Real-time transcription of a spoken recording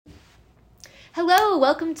Hello,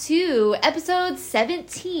 welcome to episode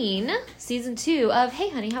 17, season 2 of Hey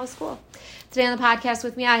Honey, How was school? Today on the podcast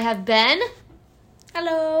with me, I have Ben.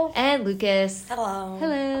 Hello. And Lucas. Hello.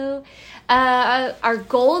 Hello. Our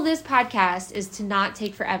goal of this podcast is to not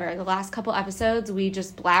take forever. The last couple episodes, we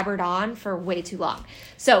just blabbered on for way too long.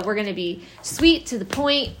 So we're going to be sweet, to the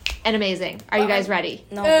point, and amazing. Are you guys ready?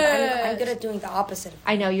 No, I'm good at doing the opposite.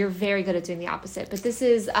 I know, you're very good at doing the opposite. But this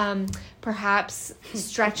is perhaps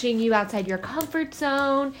stretching you outside your comfort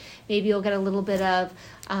zone. Maybe you'll get a little bit of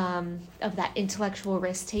that intellectual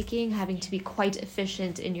risk-taking, having to be quite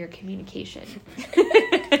efficient in your communication.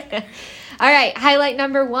 All right, highlight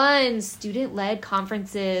number 1, student-led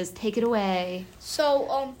conferences. Take it away.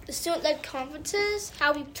 So, the student-led conferences,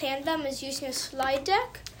 how we planned them is using a slide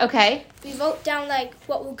deck. Okay. We wrote down,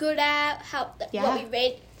 what we're good at,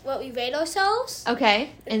 what we rate ourselves.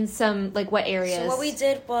 Okay, and some, what areas? So what we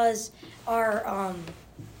did was our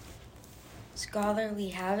scholarly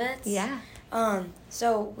habits. Yeah.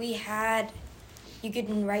 So we had,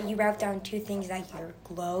 you wrote down 2 things that your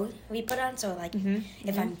glow we put on. So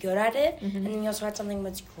if I'm good at it, and then you also had something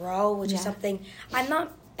that's grow, which is something I'm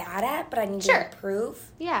not bad at, but I need to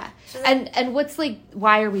improve. Yeah. So then, and what's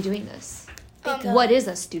why are we doing this? What is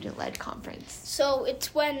a student-led conference? So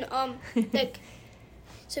it's when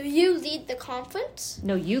so you lead the conference.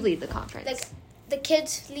 No, you lead the conference. The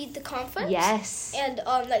kids lead the conference. Yes. And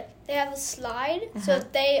they have a slide, so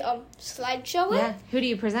they slideshow it. Yeah. Who do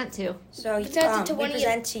you present to? So we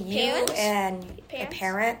present to you parents? And a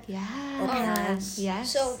parent. Yeah. Or parents.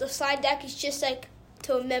 Yes. So the slide deck is just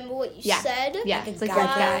to remember what you said. Yeah. It's like a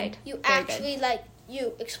guide. You Very actually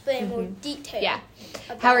you explain more detail. Yeah.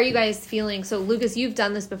 How are you guys feeling? So, Lucas, you've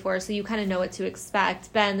done this before, so you kind of know what to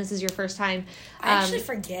expect. Ben, this is your first time. I actually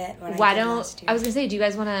forget what I did last year. I was going to say, do you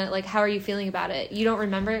guys want to, how are you feeling about it? You don't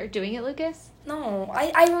remember doing it, Lucas? No,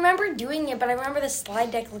 I remember doing it, but I remember the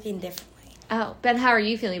slide deck looking differently. Oh, Ben, how are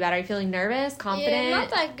you feeling about it? Are you feeling nervous, confident? Yeah, I'm not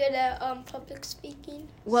that good at public speaking.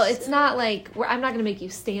 Well, it's not I'm not going to make you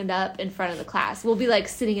stand up in front of the class. We'll be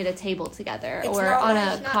sitting at a table together or on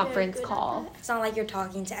a conference call. It's not like you're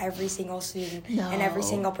talking to every single student and every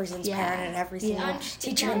single person's parent and every single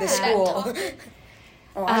teacher in the school.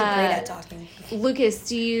 Oh, I'm great at talking. Lucas,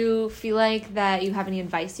 do you feel like that you have any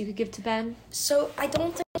advice you could give to Ben? So I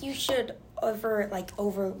don't think you should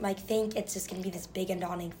think it's just going to be this big and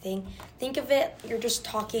daunting thing. Think of it, you're just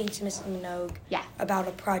talking to Miss Minogue about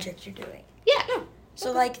a project you're doing. Yeah.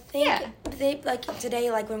 So, today,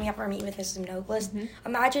 when we have our meeting with Mrs. Minogue list,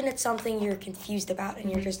 imagine it's something you're confused about and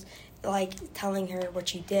you're just, telling her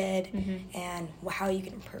what you did and how you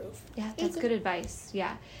can improve. Yeah, that's good advice.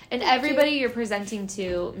 Yeah. And everybody you're presenting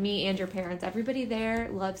to, me and your parents, everybody there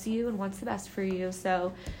loves you and wants the best for you.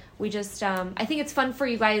 So we just, I think it's fun for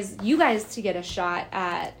you guys to get a shot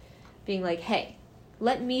at being hey,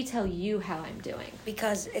 let me tell you how I'm doing.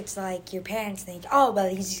 Because it's your parents think, oh, well,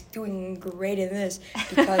 he's doing great in this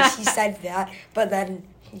because he said that, but then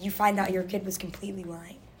you find out your kid was completely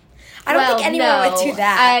lying. I don't think anyone would do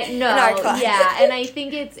that in our class. Yeah, and I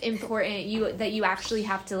think it's important that you actually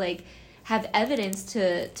have to have evidence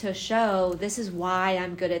to show this is why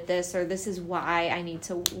I'm good at this or this is why I need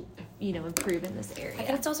to improve in this area. I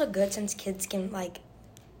think it's also good since kids can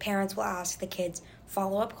parents will ask the kids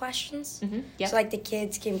follow-up questions. Yep. So the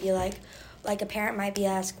kids can be a parent might be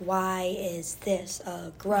asked, why is this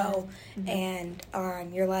grow? And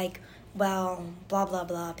you're well, blah blah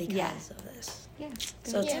blah because of this. Yeah.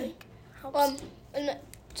 So it's helps.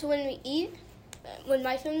 So when we eat, when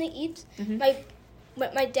my family eats,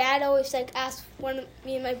 my dad always asks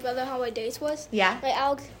me and my brother how our days was. Yeah.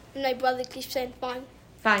 Alex and my brother keep saying fine.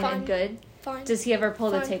 Fine and good. Fine. Does he ever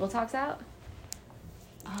pull the table talks out?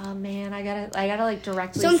 Oh man, I gotta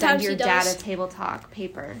directly sometimes send your dad a table talk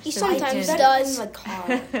paper. He sometimes does. In the car,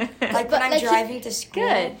 when I'm driving to school.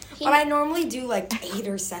 Good. But I normally do 8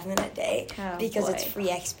 or 7 a day because it's free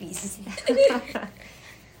XPs.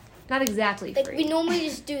 Not exactly free. We normally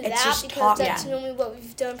just do that because that's normally what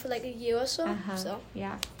we've done for a year or so. So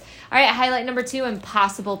yeah. All right, highlight number 2,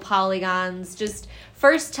 impossible polygons. Just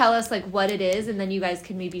first tell us what it is, and then you guys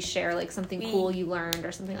can maybe share something cool you learned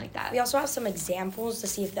or something like that. We also have some examples to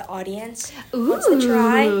see if the audience wants to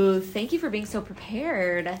try. Thank you for being so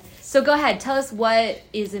prepared. So go ahead, tell us what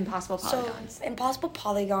is impossible polygons. So impossible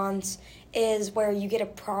polygons is where you get a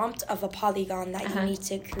prompt of a polygon that you need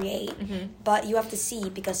to create, but you have to see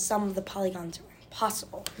because some of the polygons are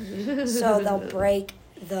impossible. So they'll break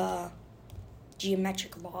the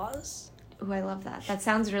geometric laws. Ooh, I love that. That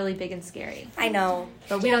sounds really big and scary. I know.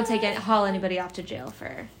 But we don't haul anybody off to jail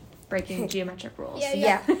for breaking geometric rules.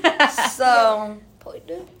 Yeah. So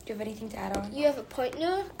pointer. Do you have anything to add on? You have a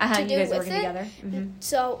pointer to You do guys with working it. together.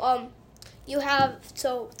 So you have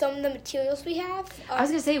some of the materials we have. I was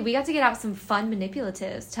gonna say we got to get out some fun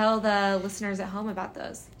manipulatives. Tell the listeners at home about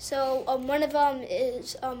those. So one of them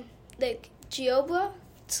is like Geobra.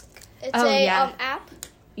 It's Oh, a yeah. app.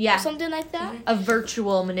 Yeah, Or something like that. a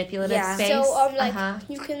virtual manipulative Yeah. space. So like Uh-huh.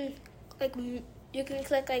 you can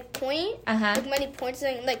click like point Uh-huh. like many points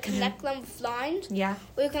and like connect them with lines. Yeah,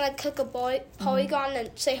 Or you can like click a polygon and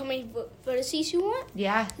say how many vertices you want.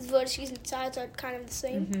 yeah. The vertices and sides are kind of the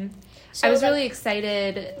same. Mm-hmm. So, I was like, really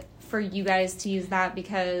excited for you guys to use that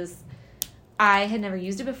because I had never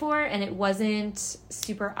used it before and it wasn't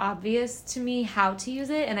super obvious to me how to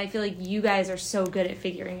use it, and I feel like you guys are so good at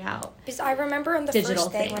figuring out. Because I remember on the Digital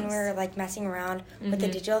first day when things. we were like messing around with the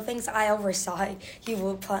digital things, I oversaw you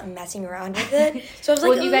were messing around with it. So I was like,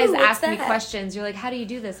 When you guys "Ooh, what's ask me that?" questions, you're like, how do you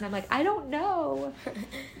do this? And I'm like, I don't know.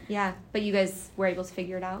 Yeah, but you guys were able to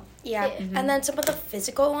figure it out. Yeah, and then some of the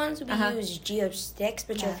physical ones we use geo sticks,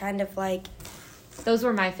 which are Yeah. kind of like Those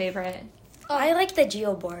were my favorite. I like the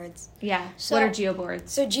geo boards. Yeah. So- What are geoboards?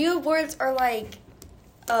 So geo boards are like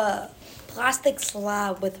a plastic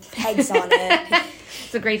slab with pegs on it.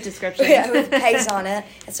 It's a great description. Yeah, with pegs on it.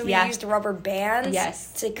 And so we Yeah. used rubber bands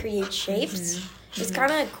Yes. to create shapes. It's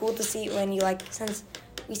kind of cool to see when you like, since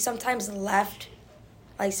we sometimes left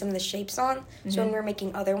like some of the shapes on. So when we were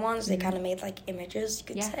making other ones, they kind of made like images, you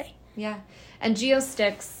could Yeah. say. Yeah. And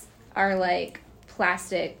geosticks are like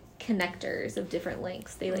plastic connectors of different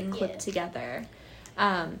links. They like clip Yeah. together.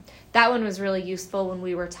 That one was really useful when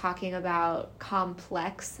we were talking about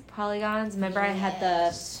complex polygons. Remember I had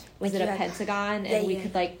was Like it you a had- pentagon? Yeah, And we yeah.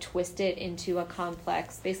 could like twist it into a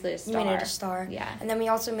complex, basically a We star. made it a star. Yeah. And then we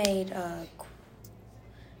also made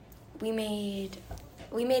we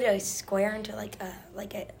made a square into like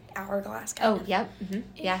an hourglass kind Oh, of. yep.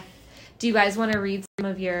 Yeah. Do you guys want to read some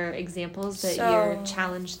of your examples that So- you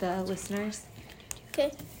challenge the listeners?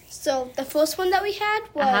 Okay. So the first one that we had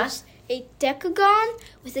was a decagon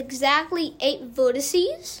with exactly 8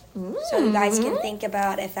 vertices. So you guys can think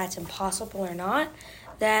about if that's impossible or not.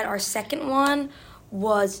 Then our second one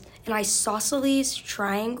was an isosceles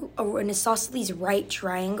triangle, or an isosceles right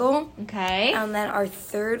triangle. Okay. And then our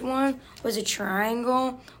third one was a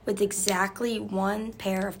triangle with exactly one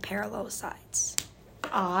pair of parallel sides.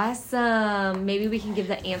 Awesome. Maybe we can give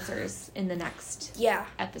the answers in the next Yeah.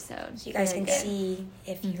 episode. So you guys Very can good. see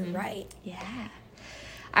if you're right. Yeah.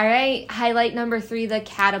 All right. Highlight number 3, the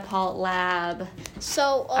Catapult lab.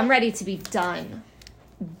 So I'm ready to be done.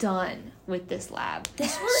 Done with this lab. It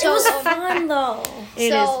So, was fun though.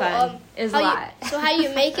 It is fun. It's a how lot. So how you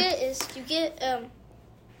make it is you get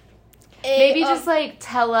Maybe just like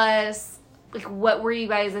tell us like what were you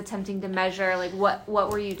guys attempting to measure? Like what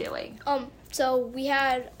were you doing? So we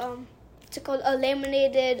had what's it called, a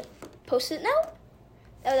laminated Post-it note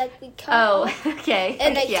that like we cut off okay.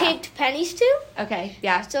 and like yeah. taped pennies to. Okay.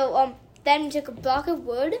 Yeah. So then we took a block of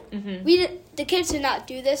wood. Mhm. The kids did not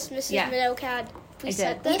do this. Mrs. Yeah. Minogue had I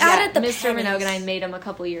preset did. this. We added the Mr. pennies. Minogue and I made them a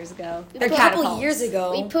couple years ago. We They're put- A couple catapults. years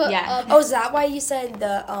ago. We put Yeah. Oh, is that why you said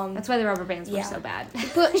the That's why the rubber bands were Yeah. so bad.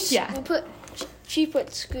 yeah. She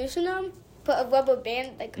put screws in them. Put a rubber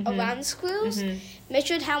band like around the screws.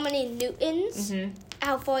 Measured how many newtons.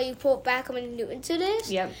 How far you pull it back. How many newtons it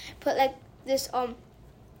is. Yep. Put like this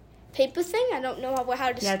paper thing. I don't know how to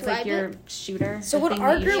Yeah, describe it's like your it. shooter. So the what thing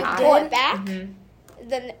our that you group shot. Pull did- it back. Mhm.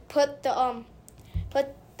 Then put the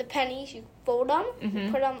pennies. You fold them.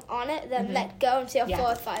 Put them on it. Then let go and see how Yeah.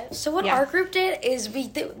 far it fires. So what Yeah. our group did is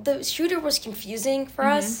the shooter was confusing for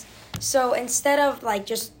us. So instead of like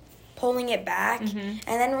just pulling it back and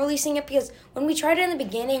then releasing it, because when we tried it in the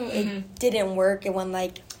beginning, it didn't work. It went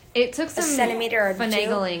like It took a some centimeter or two.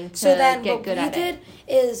 finagling to So then get what good we at did it.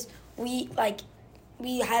 is we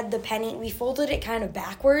had the penny. We folded it kind of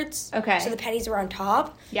backwards. Okay. So the pennies were on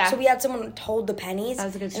top. Yeah. So we had someone hold the pennies. That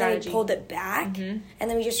was a good And strategy. then we pulled it back, and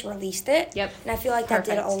then we just released it. Yep. And I feel like that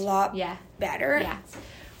did a Perfect. lot Yeah. better. Yeah.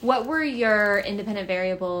 What were your independent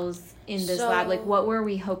variables in this lab? Like, what were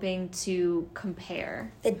we hoping to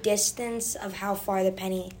compare? The distance of how far the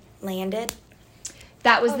penny landed.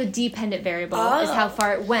 That was the dependent variable, is how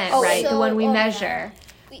far it went, Oh, right? The so- one we yeah. measure.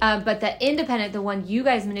 But the independent, the one you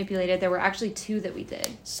guys manipulated, there were actually 2 that we did.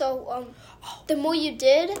 So the more you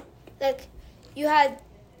did, like you had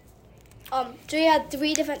so you had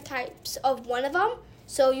 3 different types of one of them.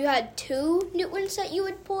 So you had 2 newtons that you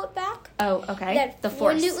would pull it back. Oh, okay. Then The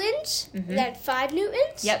 4 force. newtons. Then 5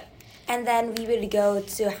 newtons. Yep. And then we would go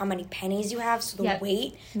to how many pennies you have, so the Yep.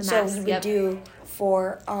 weight. The so mass, we would yep. do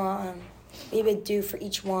for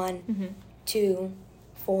each one 2,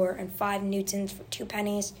 4, and 5 newtons for 2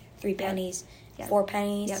 pennies, 3 pennies, 4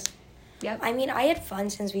 pennies. Yep. I mean, I had fun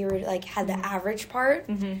since we were like had the average part.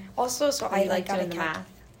 Also, so I like got doing a the math.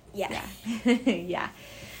 Yeah. Yeah.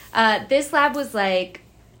 This lab was like,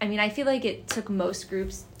 I mean, I feel like it took most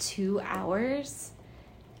groups 2 hours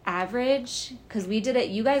average, because we did it,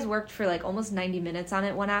 you guys worked for like almost 90 minutes on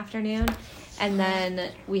it one afternoon, and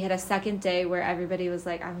then we had a second day where everybody was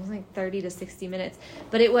like, I was like 30 to 60 minutes,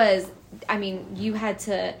 but it was, I mean,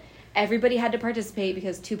 everybody had to participate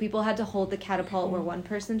because 2 people had to hold the catapult where 1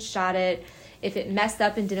 person shot it. If it messed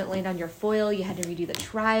up and didn't land on your foil, you had to redo the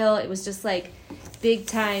trial. It was just like big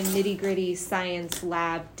time nitty gritty science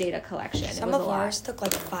lab data collection. Some of ours took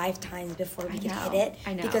like 5 times before we could hit it.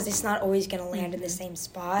 I know. Because it's not always going to land in the same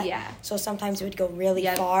spot. Yeah. So sometimes it would go really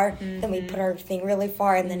far, then we put our thing really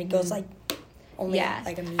far, and then it goes like only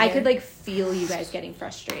like a meter. I could like feel you guys getting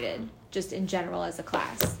frustrated just in general as a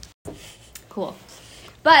class. Cool.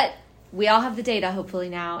 But we all have the data hopefully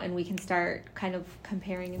now, and we can start kind of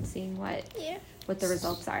comparing and seeing what the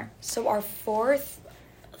results are. So our 4th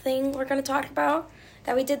thing we're going to talk about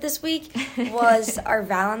that we did this week was our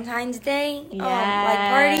Valentine's Day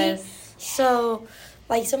party. So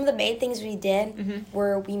like some of the main things we did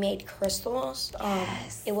were we made crystals.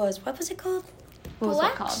 It was, what was it called? What was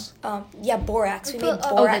that called? Borax. We made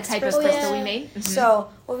borax. Oh, the type of crystal we made?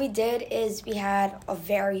 So what we did is we had a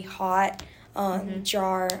very hot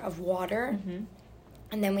jar of water,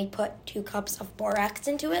 and then we put 2 cups of borax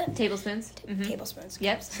into it. Tablespoons? Tablespoons.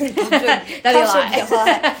 Yep. That'd be a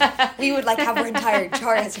lot. We would like have our entire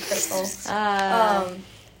jar as a crystal.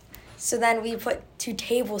 So then we put 2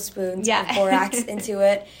 tablespoons of borax into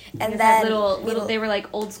it, and then little they were like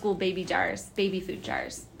old school baby food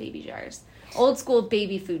jars. Old school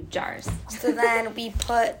baby food jars. So then we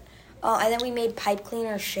put and then we made pipe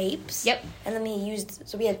cleaner shapes. Yep. And then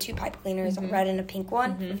we had 2 pipe cleaners, a red and a pink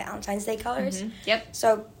one, Valentine's Day colors. Yep.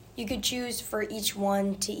 So you could choose for each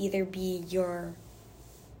one to either be your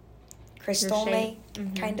crystal mate,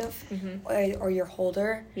 kind of, or your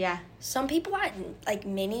holder. Yeah. Some people had like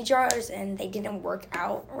mini jars and they didn't work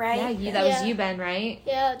out right. Yeah, that was you, Ben, right?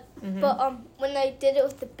 Yeah, but when I did it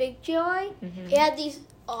with the big jar, it had these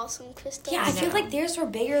awesome crystals. Yeah, I feel like theirs were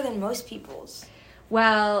bigger than most people's.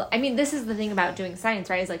 Well, I mean, this is the thing about doing science,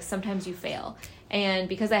 right? Is like sometimes you fail. And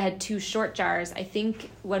because I had 2 short jars, I think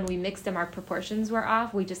when we mixed them, our proportions were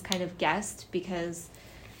off. We just kind of guessed because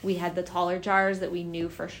we had the taller jars that we knew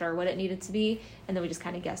for sure what it needed to be. And then we just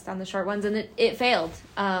kind of guessed on the short ones, and it failed.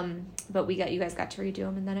 But you guys got to redo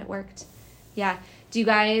them, and then it worked. Yeah.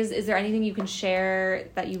 Is there anything you can share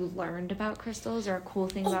that you learned about crystals or a cool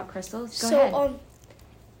thing about crystals? Go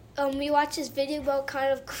ahead. We watched this video about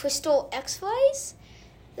kind of crystal X-rays.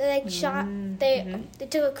 They they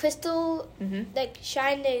took a crystal, like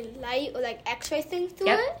shined a light or like X-ray thing through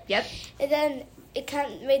it. Yep. And then it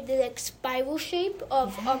kind of made the like spiral shape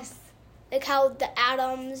of like how the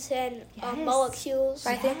atoms and molecules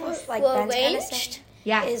I think what like were Ben's kind of arranged.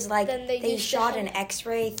 saying is like they used shot an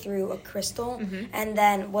X-ray through a crystal, and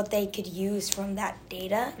then what they could use from that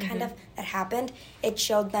data kind of that happened, it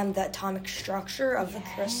showed them the atomic structure of the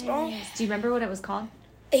crystal. Do you remember what it was called?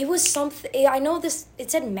 It was something, I know this, it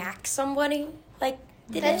said Max somebody, like,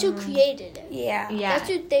 That's who created it. Yeah. That's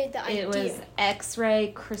who did the idea. It was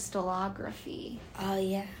X-ray crystallography. Oh,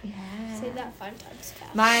 yeah. Say that 5 times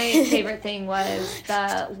fast. My favorite thing was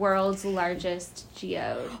the world's largest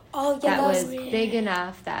geode. Oh, yeah. That was big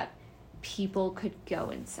enough that people could go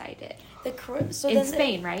inside it. In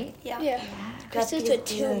Spain, right? Yeah. That's This is a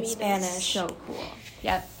 2 in meters. Spanish. So cool.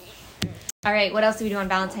 Yep. All right, what else did we do on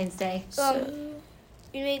Valentine's Day?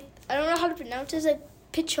 You made, I don't know how to pronounce it, like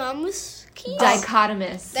Pichamus key?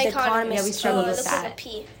 Dichotomous. Dichotomous. Yeah, we struggled with Looks that. like a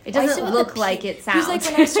P. It doesn't with look a like P. it sounds. Because, like,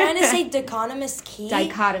 when I was trying to say dichotomous key,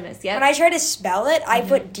 Dichotomous, yep. when I tried to spell it, I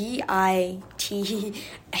put Diatom.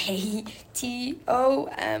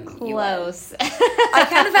 Close. I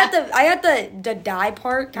kind of had the die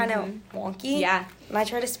part kind of wonky. Yeah. When I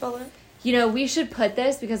tried to spell it. You know, we should put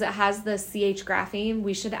this, because it has the CH grapheme,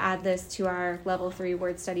 we should add this to our level 3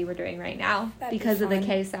 word study we're doing right now because of the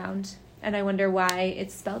K sound. And I wonder why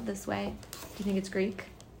it's spelled this way. Do you think it's Greek?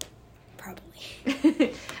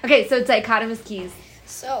 Probably. Okay, so dichotomous keys.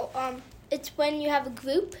 So, it's when you have a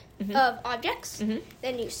group of objects,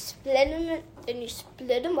 then you split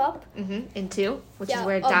them up. In 2, which is Yeah,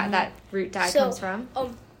 where that root die comes from.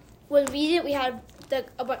 When we did it, we had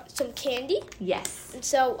about some candy. Yes. And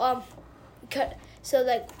so,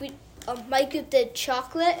 my group did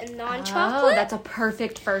chocolate and non-chocolate. Oh, that's a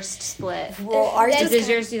perfect first split. Well, ours Does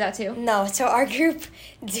yours do that too? No, so our group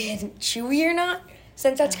did chewy or not.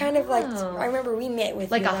 since that's kind of like, I remember we met with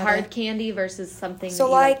like you a about hard it. candy versus something So that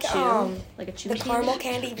you like chew, like a chewy the candy? caramel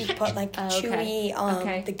candy we put like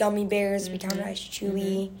chewy, the gummy bears we counted as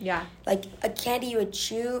chewy. Yeah. Like a candy you would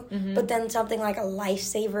chew, but then something like a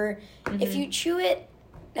lifesaver. If you chew it,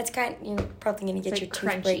 that's you're probably gonna get it's your like tooth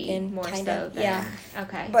crunchy, breaking, more kind so of. than, Yeah.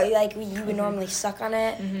 Okay. But like you would normally suck on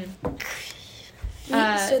it.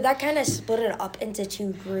 So that kind of split it up into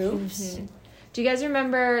two groups. Do you guys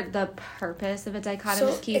remember the purpose of a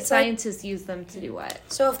dichotomous key? Scientists use them to do what?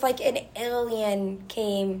 So if like an alien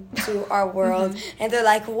came to our world and they're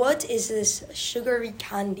like, what is this sugary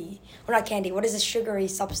candy? Well, not candy. What is this sugary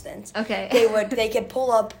substance? Okay. They could pull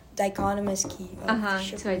up dichotomous key of to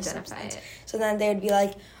sugary identify substance. it. So then they would be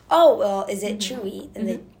like, oh, well, is it chewy? And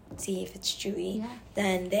they see if it's chewy. Yeah.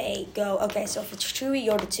 Then they go, okay, so if it's chewy,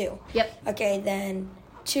 go to 2. Yep. Okay, then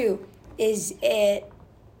 2, is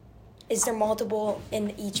there multiple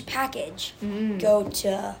in each package? Go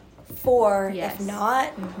to 4. Yes. If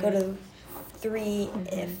not, go to 3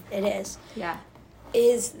 if it is. Yeah.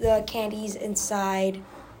 Is the candies inside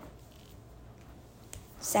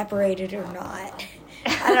separated or not?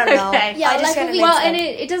 I don't know. Okay. Yeah, I just like kinda we- made Well, stuff. and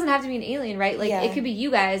it doesn't have to be an alien, right? Like, Yeah. it could be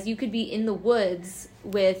you guys. You could be in the woods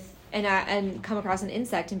with and come across an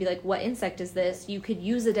insect and be like, what insect is this? You could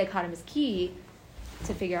use a dichotomous key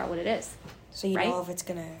to figure out what it is. So you right? know if it's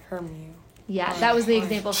gonna harm you. Yeah, that was the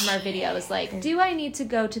example from our video. It was like, do I need to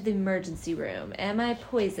go to the emergency room? Am I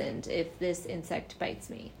poisoned if this insect bites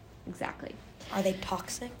me? Exactly. Are they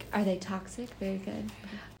toxic? Are they toxic? Very good.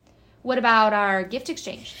 What about our gift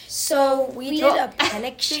exchange? So we did a pen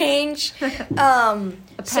exchange. A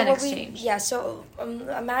pen exchange. So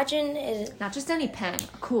imagine it. Not just any pen,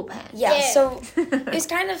 a cool pen. Yeah, Yeah. so it was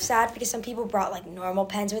kind of sad because some people brought like normal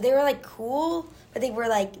pens, but they were like cool, but they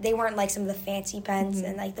weren't like some of the fancy pens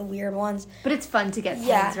and like the weird ones. But it's fun to get pens,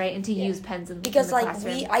 Yeah. right? And to use pens in Because the like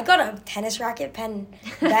classroom. I got a tennis racket pen.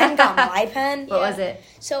 Ben got my pen. What was it?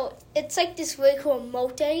 So it's like this really cool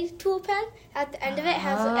multi-tool pen. At the end of it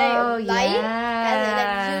has Oh, a light, yeah.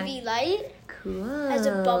 has a like UV light, Cool. has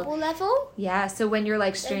a bubble level. Yeah, so when you're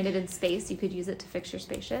like stranded in space, you could use it to fix your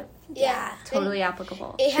spaceship. Yeah. Totally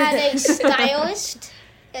applicable. It had a stylist.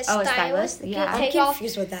 A stylist? You Yeah. could I'm take off.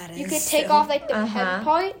 confused what that is. You could take off like the pen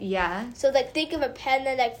part. Yeah. So like think of a pen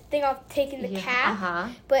and like think of taking the cap, Uh-huh.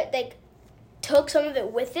 but like took some of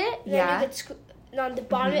it with it. And Yeah. then you could screw. And on the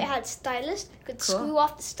bottom it had stylus. You could Cool. screw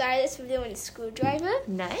off the stylus with doing a screwdriver.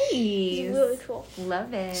 Nice. It's really cool.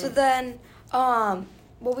 Love it. So then,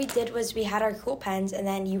 what we did was we had our cool pens, and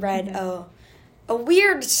then you read a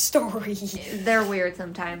weird story. They're weird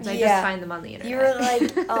sometimes. I Yeah. just find them on the internet. You were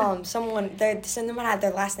like, someone had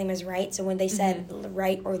their last name as right, so when they said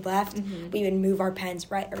right or left, we would move our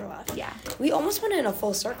pens right or left. Yeah. We almost went in a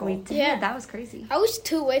full circle. We did. Yeah. That was crazy. I was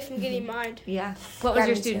 2 away from getting mine. Yeah. What was Yeah,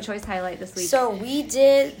 your me student too. choice highlight this week? So we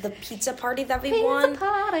did the pizza party that we won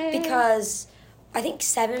party. because I think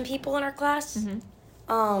 7 people in our class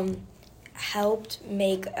helped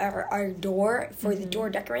make our door for the door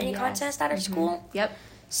decorating contest at our school. Yep.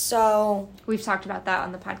 So We've talked about that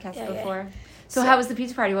on the podcast Yeah. before. So how was the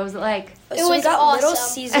pizza party? What was it like? we was got awesome. Little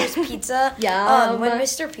Caesars pizza. Yum. When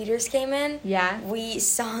Mr. Peters came in, Yeah. we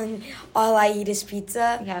sung "All I Eat Is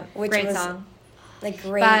Pizza." Yeah. which Great was song. like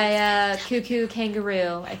great. By Cuckoo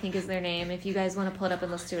Kangaroo, I think is their name. If you guys want to pull it up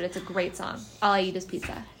and listen to it, it's a great song. All I Eat Is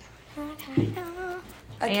Pizza. Okay.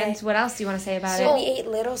 And what else do you want to say about So it? we ate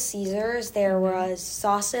Little Caesars. There was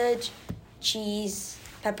sausage, cheese,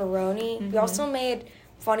 pepperoni. We also made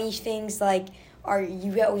funny things like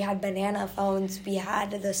we had banana phones. We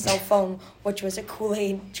had the cell phone, which was a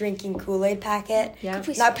drinking Kool-Aid packet. Yep.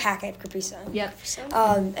 Not packet, Capri Sun. Yep.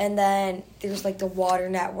 And then there's like the Water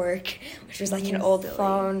Network, which was like an old Silly.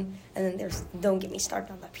 phone. And then don't get me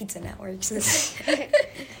started on the Pizza Networks.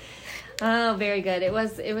 Oh, very good. It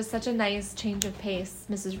was such a nice change of pace.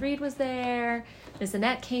 Mrs. Reed was there. Miss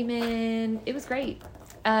Annette came in. It was great.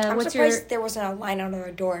 I'm What's surprised there wasn't a line out of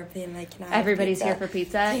our door being like, "Can I have Everybody's pizza?" here for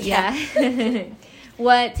pizza. Yeah. Yeah.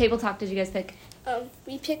 What table talk did you guys pick?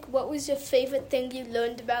 We picked what was your favorite thing you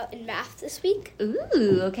learned about in math this week?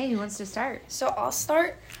 Ooh, okay. Who wants to start? So I'll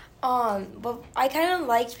start. But I kind of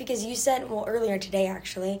liked because you said, well, earlier today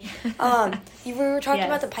actually, we were talking Yes.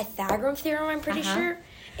 about the Pythagorean theorem, I'm pretty sure.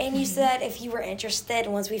 And you said if you were interested,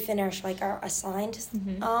 once we finish like our assigned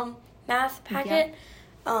math packet,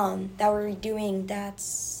 that we're doing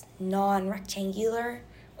that's non-rectangular,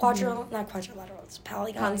 not quadrilateral, it's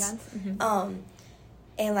polygons.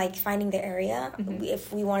 And like finding the area,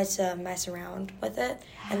 if we wanted to mess around with it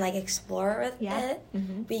and like explore with it,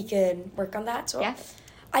 we could work on that. So Yeah.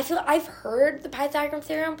 I feel I've heard the Pythagorean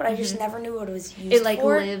theorem, but I just never knew what it was used It, like,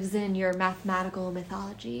 for. lives in your mathematical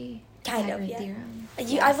mythology. Kind of, Pythagorean yeah. theorem.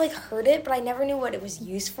 I've, like, heard it, but I never knew what it was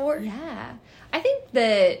used for. Yeah. I think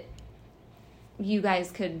that you guys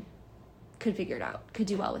could figure it out, could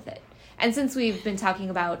do well with it. And since we've been talking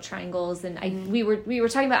about triangles, and we were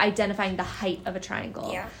talking about identifying the height of a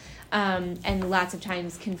triangle. Yeah. And lots of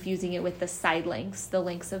times confusing it with the side lengths, the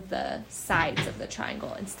lengths of the sides of the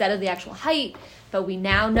triangle, instead of the actual height. But we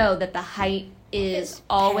now know that the height is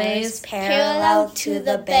always parallel to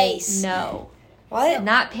the base. No. What?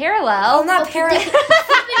 Not parallel. Oh, not parallel.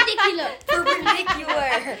 Perpendicular.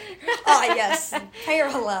 Perpendicular. Oh, yes.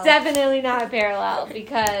 Parallel. Definitely not parallel,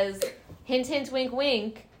 because hint, hint, wink,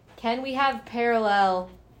 wink. Can we have parallel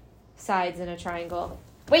sides in a triangle?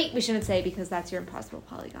 Wait, we shouldn't say, because that's your impossible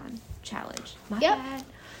polygon challenge. My bad.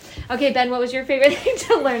 Okay, Ben, what was your favorite thing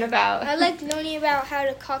to learn about? I like learning about how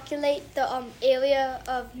to calculate the area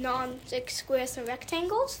of squares and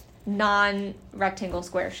rectangles. Non-rectangle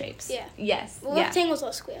square shapes. Yeah. Yes. Well, rectangles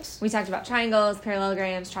are squares. We talked about triangles,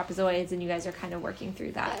 parallelograms, trapezoids, and you guys are kind of working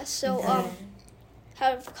through that. Yeah, so,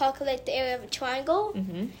 how to calculate the area of a triangle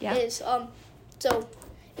is, so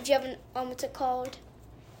if you have an, what's it called?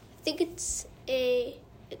 I think it's I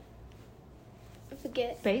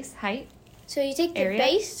forget. Base, height. So you take the Area?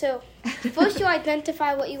 base. So first you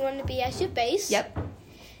identify what you want to be as your base. Yep.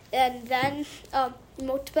 And then you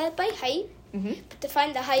multiply it by height. Mm-hmm. But to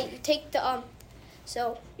find the height, you take the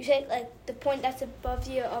so you take like the point that's above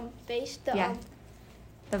your base. The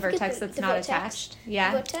vertex that's not vertex. attached.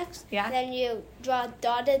 Yeah. Vertex. Yeah. Then you draw a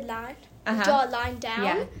dotted line. Uh-huh. Draw a line down.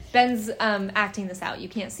 Yeah. Ben's acting this out. You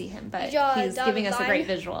can't see him, but he's giving us a great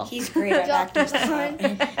visual. He's great at acting stuff line.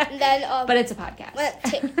 out. And then but it's a podcast.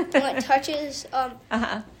 when it touches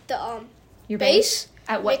the your base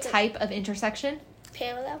at what make it type of intersection?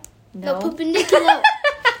 parallel. No. Perpendicular.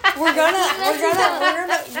 We're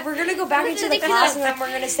gonna go back into the class and then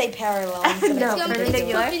we're gonna say parallel. No,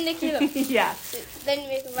 perpendicular. Perpendicular. Yeah. So then you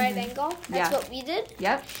make a right angle. That's what we did.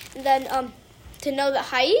 Yep. And then to know the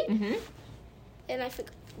height, and I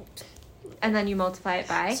forgot. And then you multiply it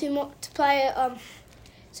by. So you multiply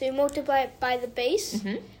it by the base,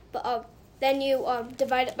 but then you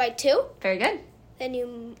divide it by 2. Very good. Then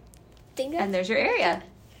you think And there's your area.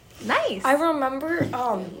 Nice. I remember,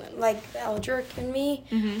 like Eldrick and me,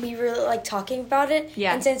 we were like talking about it.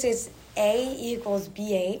 Yeah. And since it's A equals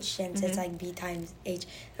BH, since it's like B times H,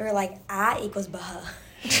 we were like A equals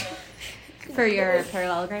BH. For your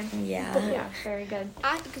parallelogram. Yeah. Yeah. Very good.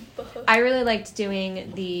 I really liked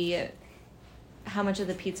doing the how much of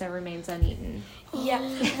the pizza remains uneaten. Yeah.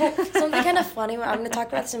 Well, something kind of funny. I'm going to talk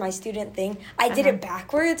about this in my student thing. I did it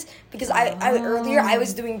backwards because I earlier I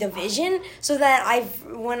was doing division, so that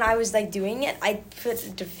when I was like doing it, I put a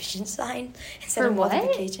division sign instead of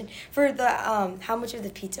multiplication for the how much of the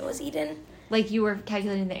pizza was eaten. Like you were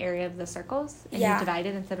calculating the area of the circles and you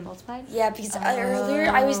divided instead of multiplied? Yeah, because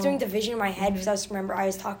earlier I was doing division in my head because I just remember I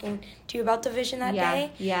was talking to you about division that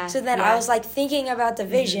day. Yeah. So then I was like thinking about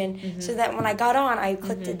division so that when I got on, I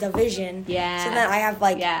clicked the division. Yeah. So then I have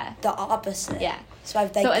like the opposite. Yeah. So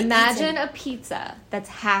I've like So imagine a pizza that's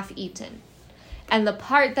half eaten. And the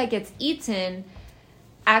part that gets eaten,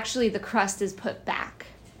 actually the crust is put back.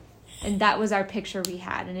 And that was our picture we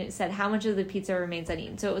had. And it said how much of the pizza remains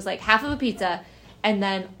uneaten. So it was like half of a pizza and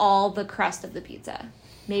then all the crust of the pizza.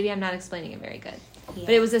 Maybe I'm not explaining it very good. Yeah.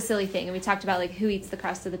 But it was a silly thing. And we talked about like who eats the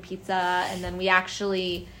crust of the pizza. And then we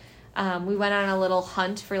actually, we went on a little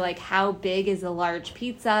hunt for like how big is a large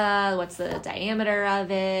pizza? What's the diameter of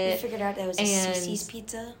it? We figured out that it was a Cece's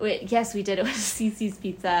pizza. Yes, we did. It was Cece's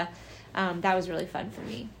pizza. That was really fun for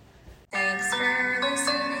me.